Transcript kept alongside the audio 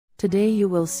Today you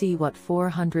will see what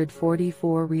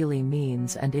 444 really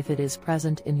means and if it is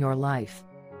present in your life.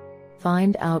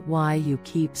 Find out why you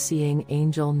keep seeing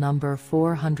angel number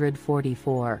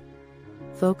 444.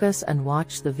 Focus and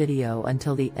watch the video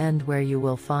until the end, where you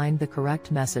will find the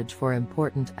correct message for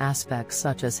important aspects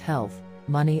such as health,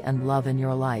 money and love in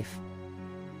your life.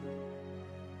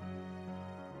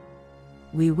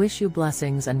 We wish you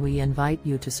blessings and we invite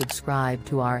you to subscribe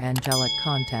to our angelic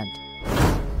content.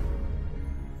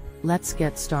 Let's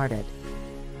get started.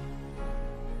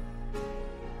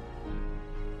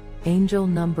 Angel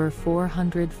number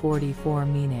 444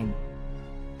 meaning.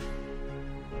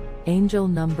 Angel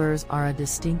numbers are a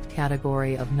distinct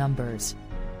category of numbers.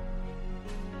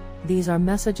 These are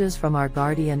messages from our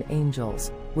guardian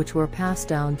angels, which were passed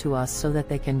down to us so that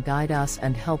they can guide us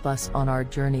and help us on our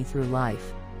journey through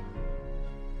life.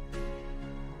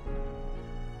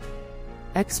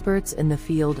 Experts in the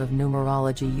field of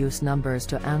numerology use numbers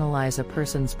to analyze a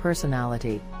person's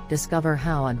personality, discover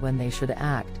how and when they should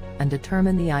act, and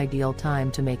determine the ideal time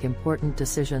to make important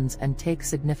decisions and take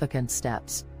significant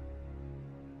steps.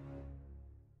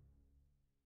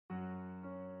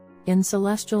 In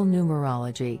celestial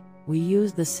numerology, we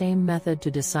use the same method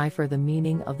to decipher the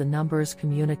meaning of the numbers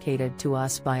communicated to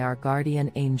us by our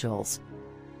guardian angels.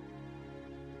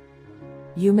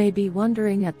 You may be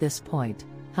wondering at this point,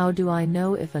 how do I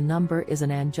know if a number is an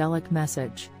angelic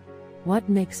message? What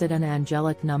makes it an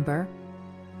angelic number?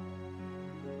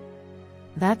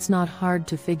 That's not hard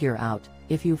to figure out.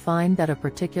 If you find that a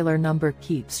particular number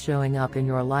keeps showing up in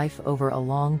your life over a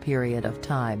long period of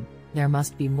time, there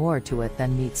must be more to it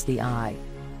than meets the eye.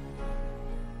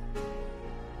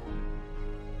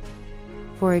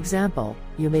 For example,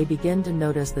 you may begin to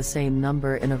notice the same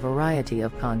number in a variety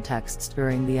of contexts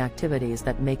during the activities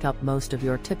that make up most of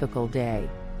your typical day.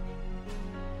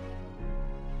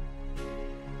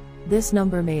 This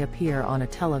number may appear on a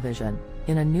television,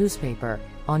 in a newspaper,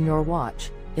 on your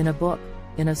watch, in a book,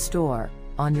 in a store,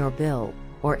 on your bill,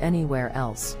 or anywhere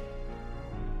else.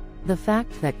 The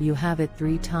fact that you have it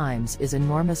 3 times is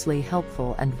enormously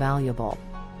helpful and valuable.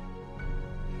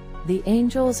 The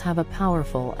angels have a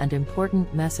powerful and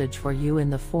important message for you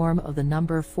in the form of the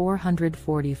number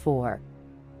 444.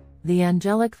 The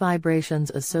angelic vibrations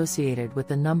associated with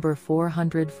the number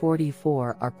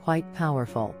 444 are quite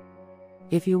powerful.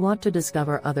 If you want to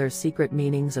discover other secret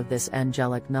meanings of this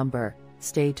angelic number,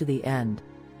 stay to the end.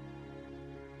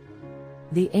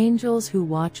 The angels who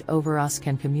watch over us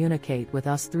can communicate with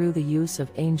us through the use of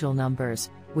angel numbers,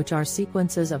 which are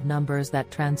sequences of numbers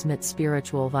that transmit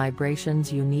spiritual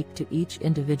vibrations unique to each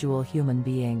individual human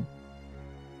being.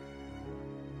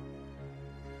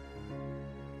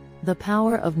 The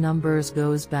power of numbers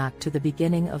goes back to the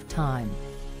beginning of time.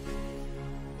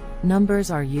 Numbers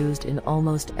are used in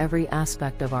almost every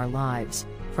aspect of our lives,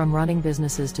 from running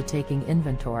businesses to taking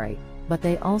inventory, but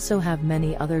they also have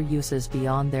many other uses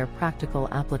beyond their practical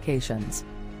applications.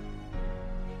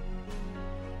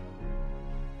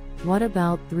 What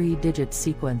about 3-digit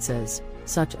sequences,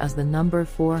 such as the number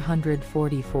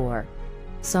 444?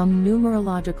 Some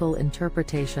numerological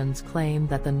interpretations claim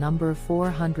that the number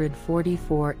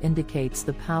 444 indicates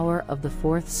the power of the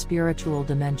 4th spiritual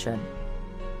dimension.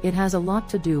 It has a lot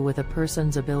to do with a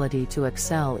person's ability to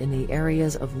excel in the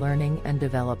areas of learning and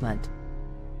development.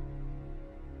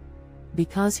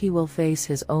 Because he will face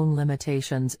his own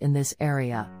limitations in this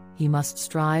area, he must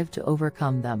strive to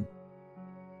overcome them.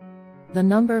 The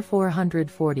number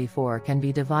 444 can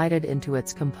be divided into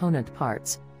its component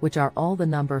parts, which are all the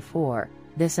number 4.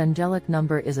 This angelic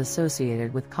number is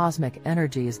associated with cosmic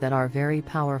energies that are very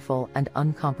powerful and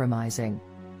uncompromising.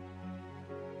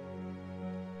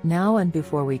 Now and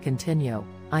before we continue,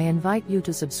 I invite you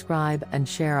to subscribe and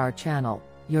share our channel.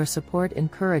 Your support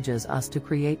encourages us to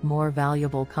create more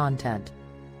valuable content.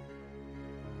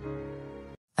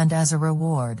 And as a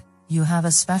reward, you have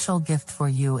a special gift for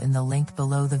you in the link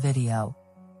below the video.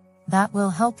 That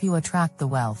will help you attract the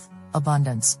wealth,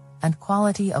 abundance, and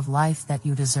quality of life that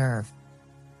you deserve.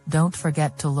 Don't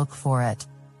forget to look for it.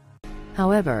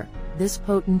 However, this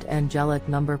potent angelic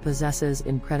number possesses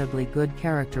incredibly good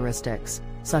characteristics,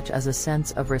 such as a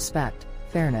sense of respect,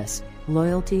 fairness,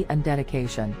 loyalty and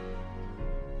dedication.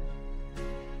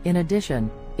 In addition,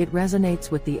 it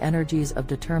resonates with the energies of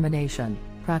determination,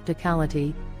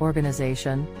 practicality,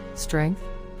 organization, strength,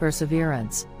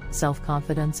 perseverance,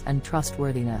 self-confidence and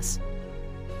trustworthiness.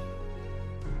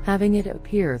 Having it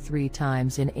appear 3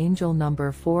 times in angel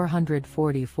number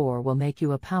 444 will make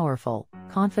you a powerful,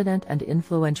 confident and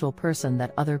influential person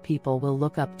that other people will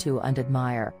look up to and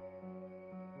admire.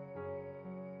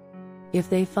 If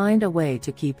they find a way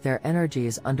to keep their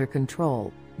energies under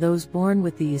control, Those born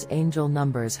with these angel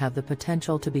numbers have the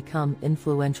potential to become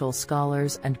influential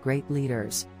scholars and great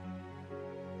leaders.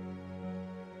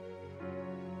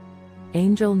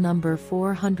 Angel number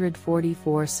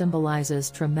 444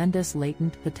 symbolizes tremendous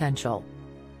latent potential.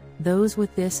 Those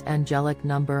with this angelic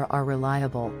number are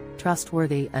reliable,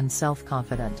 trustworthy and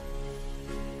self-confident.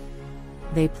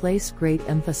 They place great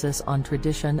emphasis on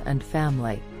tradition and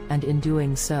family, and in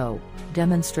doing so,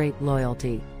 demonstrate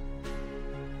loyalty.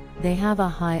 They have a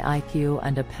high IQ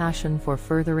and a passion for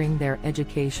furthering their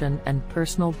education and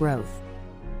personal growth.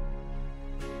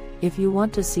 If you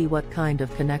want to see what kind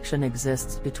of connection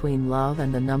exists between love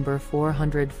and the number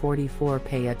 444,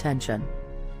 pay attention.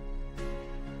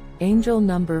 Angel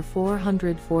number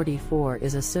 444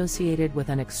 is associated with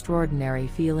an extraordinary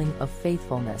feeling of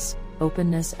faithfulness,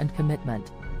 openness and commitment.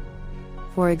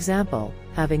 For example,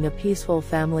 having a peaceful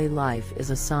family life is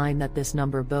a sign that this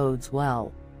number bodes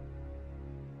well.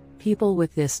 People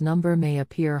with this number may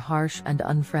appear harsh and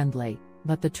unfriendly,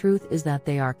 but the truth is that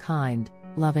they are kind,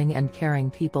 loving and caring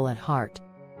people at heart.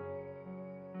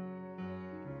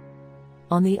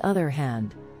 On the other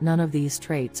hand, none of these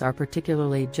traits are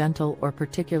particularly gentle or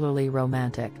particularly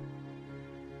romantic.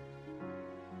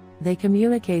 They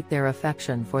communicate their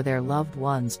affection for their loved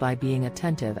ones by being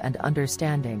attentive and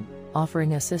understanding,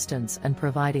 offering assistance and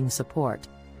providing support.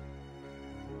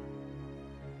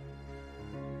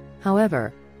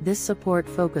 However, this support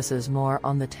focuses more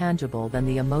on the tangible than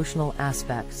the emotional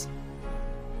aspects.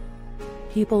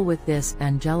 People with this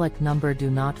angelic number do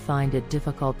not find it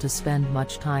difficult to spend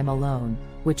much time alone,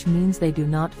 which means they do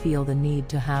not feel the need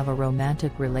to have a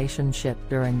romantic relationship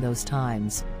during those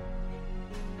times.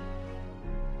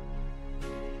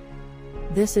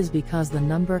 This is because the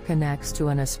number connects to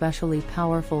an especially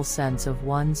powerful sense of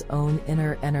one's own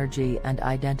inner energy and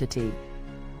identity.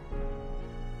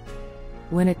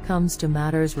 When it comes to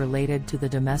matters related to the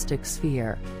domestic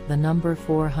sphere, the number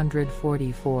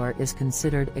 444 is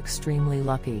considered extremely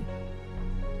lucky.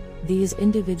 These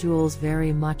individuals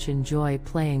very much enjoy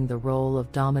playing the role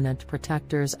of dominant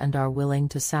protectors and are willing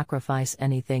to sacrifice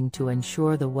anything to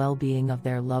ensure the well-being of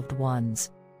their loved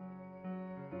ones.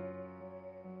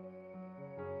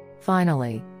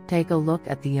 Finally, take a look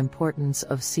at the importance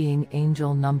of seeing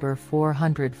angel number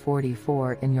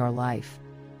 444 in your life.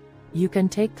 You can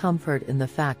take comfort in the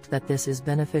fact that this is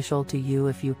beneficial to you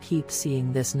if you keep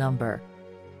seeing this number.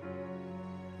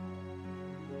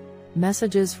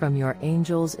 Messages from your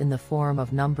angels in the form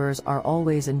of numbers are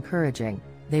always encouraging.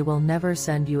 They will never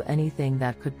send you anything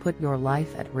that could put your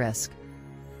life at risk.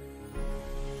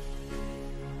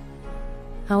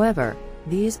 However,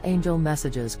 these angel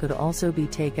messages could also be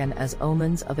taken as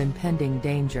omens of impending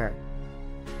danger.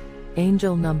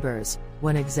 Angel numbers,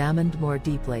 when examined more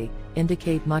deeply,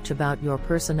 indicate much about your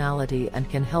personality and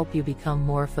can help you become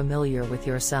more familiar with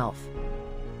yourself.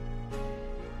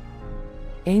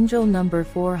 Angel number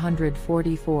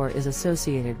 444 is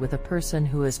associated with a person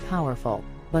who is powerful,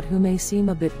 but who may seem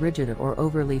a bit rigid or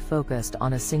overly focused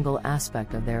on a single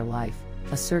aspect of their life,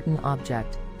 a certain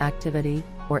object, activity,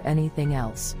 or anything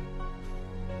else.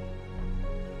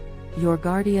 Your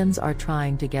guardians are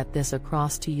trying to get this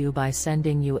across to you by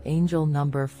sending you angel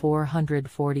number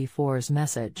 444's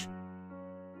message.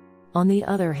 On the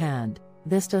other hand,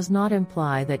 this does not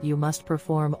imply that you must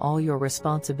perform all your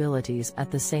responsibilities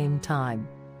at the same time.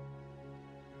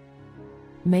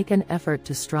 Make an effort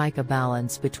to strike a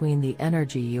balance between the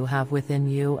energy you have within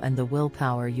you and the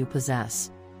willpower you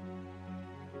possess.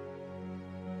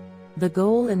 The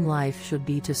goal in life should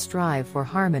be to strive for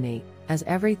harmony, as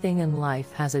everything in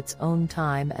life has its own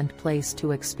time and place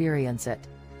to experience it.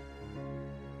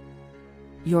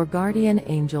 Your guardian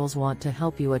angels want to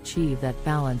help you achieve that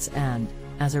balance and,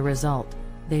 as a result,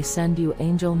 they send you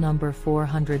angel number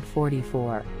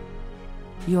 444.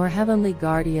 Your heavenly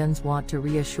guardians want to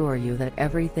reassure you that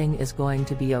everything is going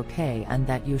to be okay and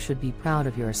that you should be proud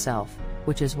of yourself,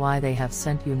 which is why they have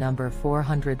sent you number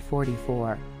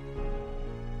 444.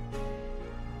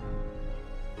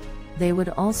 They would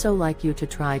also like you to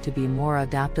try to be more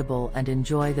adaptable and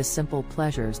enjoy the simple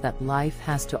pleasures that life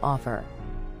has to offer.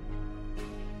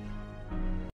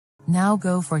 Now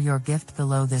go for your gift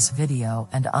below this video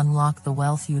and unlock the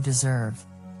wealth you deserve.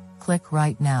 Click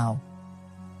right now.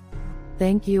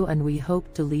 Thank you, and we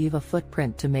hope to leave a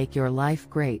footprint to make your life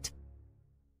great.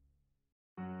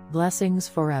 Blessings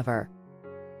forever.